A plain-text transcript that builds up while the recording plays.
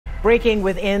Breaking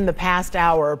within the past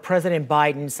hour, President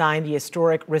Biden signed the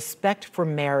historic Respect for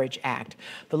Marriage Act.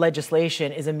 The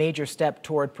legislation is a major step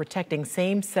toward protecting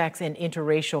same-sex and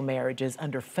interracial marriages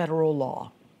under federal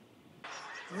law.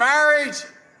 Marriage,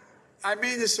 I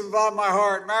mean this from my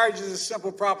heart, marriage is a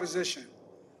simple proposition.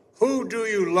 Who do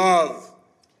you love?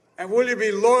 And will you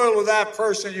be loyal to that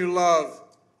person you love?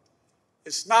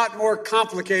 It's not more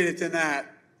complicated than that.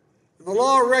 And the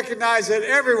law recognizes that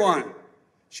everyone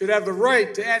should have the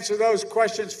right to answer those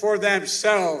questions for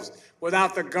themselves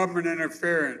without the government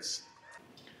interference.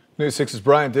 News 6's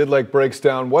Brian Didlake breaks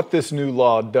down what this new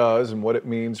law does and what it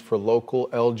means for local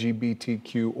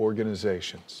LGBTQ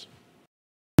organizations.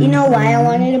 You know why I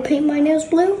wanted to paint my nails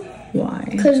blue? Why?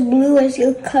 Because blue is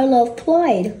your color of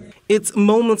pride. It's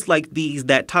moments like these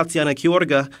that Tatiana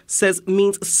Quiorga says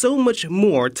means so much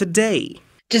more today.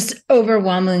 Just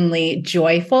overwhelmingly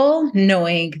joyful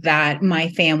knowing that my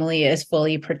family is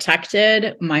fully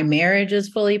protected, my marriage is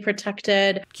fully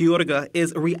protected. Quiorga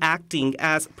is reacting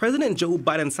as President Joe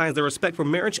Biden signs the Respect for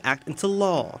Marriage Act into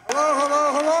law. Hello,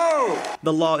 hello, hello!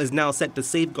 The law is now set to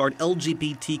safeguard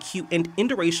LGBTQ and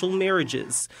interracial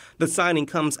marriages. The signing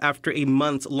comes after a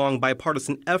month-long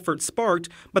bipartisan effort sparked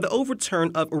by the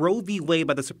overturn of Roe v. Wade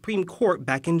by the Supreme Court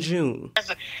back in June.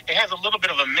 It has a little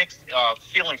bit of a mixed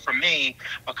feeling for me,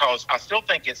 because I still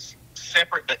think it's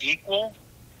separate but equal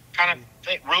kind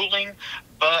of ruling,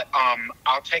 but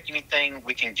I'll take anything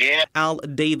we can get. Al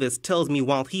Davis tells me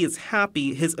while he is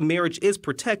happy his marriage is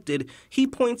protected, he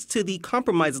points to the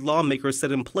compromise lawmakers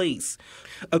set in place.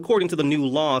 According to the new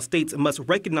law, states must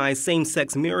recognize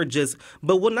same-sex marriages,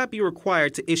 but will not be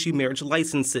required to issue marriage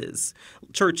licenses.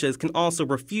 Churches can also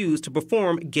refuse to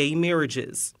perform gay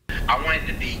marriages. I want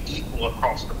it to be equal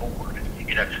across the board,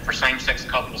 for same-sex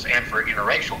couples and for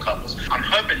interracial couples. I'm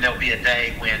hoping there'll be a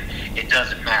day when it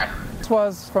doesn't matter. This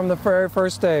was from the very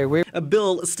first day.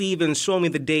 Bill Stevens showed me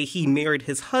the day he married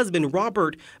his husband,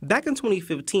 Robert, back in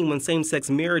 2015 when same-sex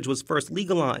marriage was first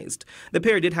legalized. The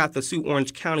pair did have to sue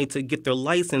Orange County to get their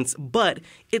license, but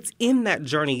it's in that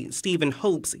journey Stephen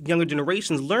hopes younger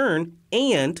generations learn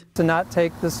and to not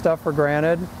take this stuff for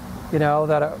granted,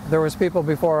 that there was people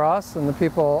before us and the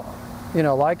people,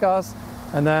 like us,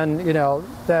 and then,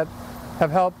 that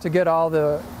have helped to get all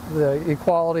the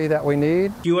equality that we need.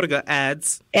 Quiorga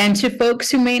adds, and to folks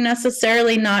who may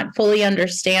necessarily not fully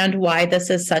understand why this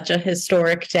is such a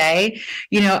historic day,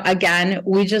 again,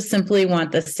 we just simply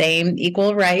want the same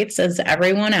equal rights as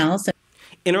everyone else.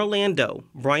 In Orlando,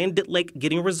 Brian Didlake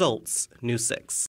getting results, News 6.